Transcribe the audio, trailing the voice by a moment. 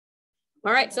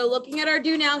All right, so looking at our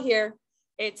do now here,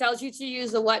 it tells you to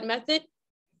use the what method?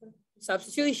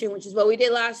 Substitution, which is what we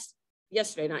did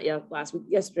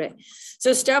yesterday.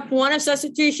 So step one of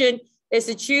substitution is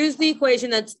to choose the equation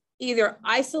that's either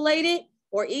isolated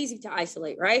or easy to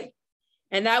isolate, right?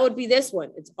 And that would be this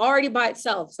one. It's already by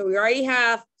itself. So we already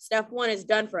have step one is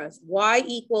done for us. Y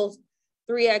equals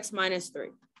 3x minus 3.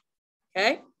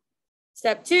 Okay.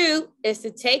 Step two is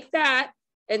to take that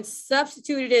and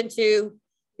substitute it into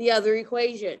the other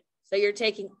equation. So you're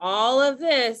taking all of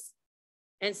this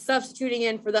and substituting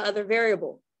in for the other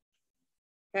variable.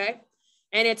 Okay.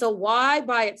 And it's a y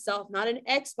by itself, not an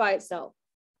x by itself.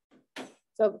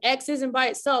 So if x isn't by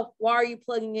itself, why are you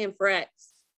plugging in for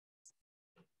x?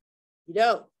 You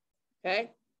don't.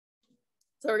 Okay.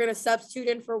 So we're going to substitute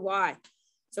in for y.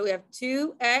 So we have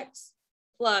 2x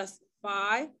plus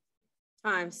 5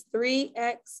 times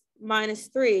 3x minus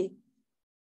 3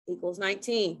 equals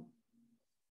 19.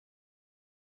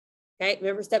 Okay,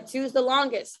 remember step two is the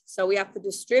longest. So we have to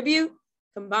distribute,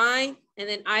 combine, and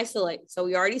then isolate. So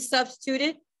we already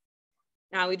substituted.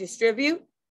 Now we distribute,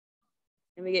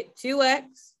 and we get 2x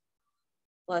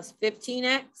plus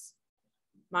 15x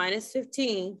minus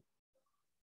 15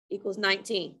 equals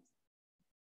 19.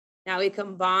 Now we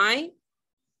combine,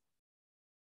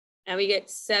 and we get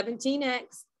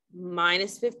 17x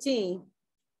minus 15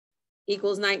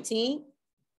 equals 19.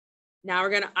 Now we're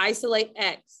going to isolate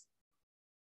x.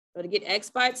 So to get x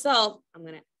by itself, I'm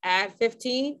going to add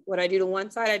 15. What I do to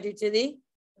one side, I do to the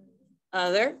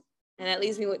other. And that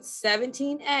leaves me with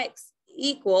 17x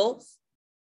equals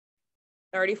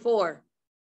 34.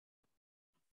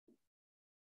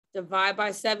 Divide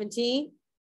by 17.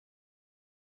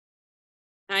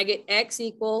 And I get x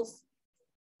equals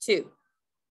 2.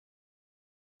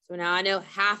 So now I know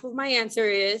half of my answer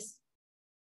is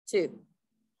 2.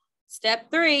 Step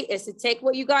 3 is to take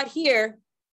what you got here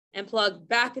and plug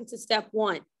back into step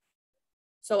 1.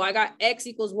 So I got x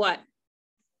equals what?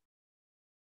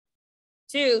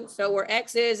 2. So where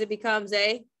x is, it becomes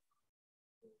a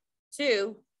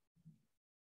 2.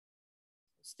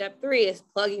 Step 3 is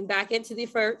plugging back into the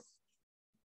first.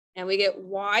 And we get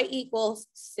y equals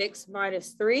 6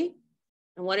 minus 3.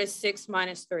 And what is 6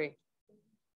 minus 3?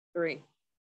 3.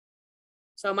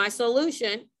 So my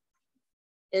solution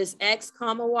is x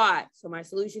comma y. So my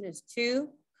solution is 2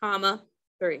 comma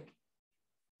 3.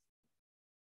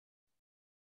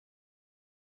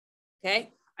 Okay,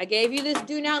 I gave you this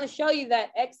do now to show you that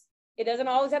x, it doesn't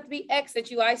always have to be x that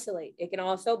you isolate. It can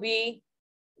also be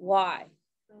y.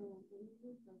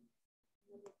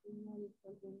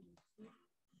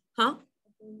 Huh?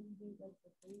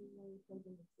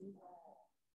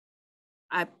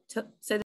 I said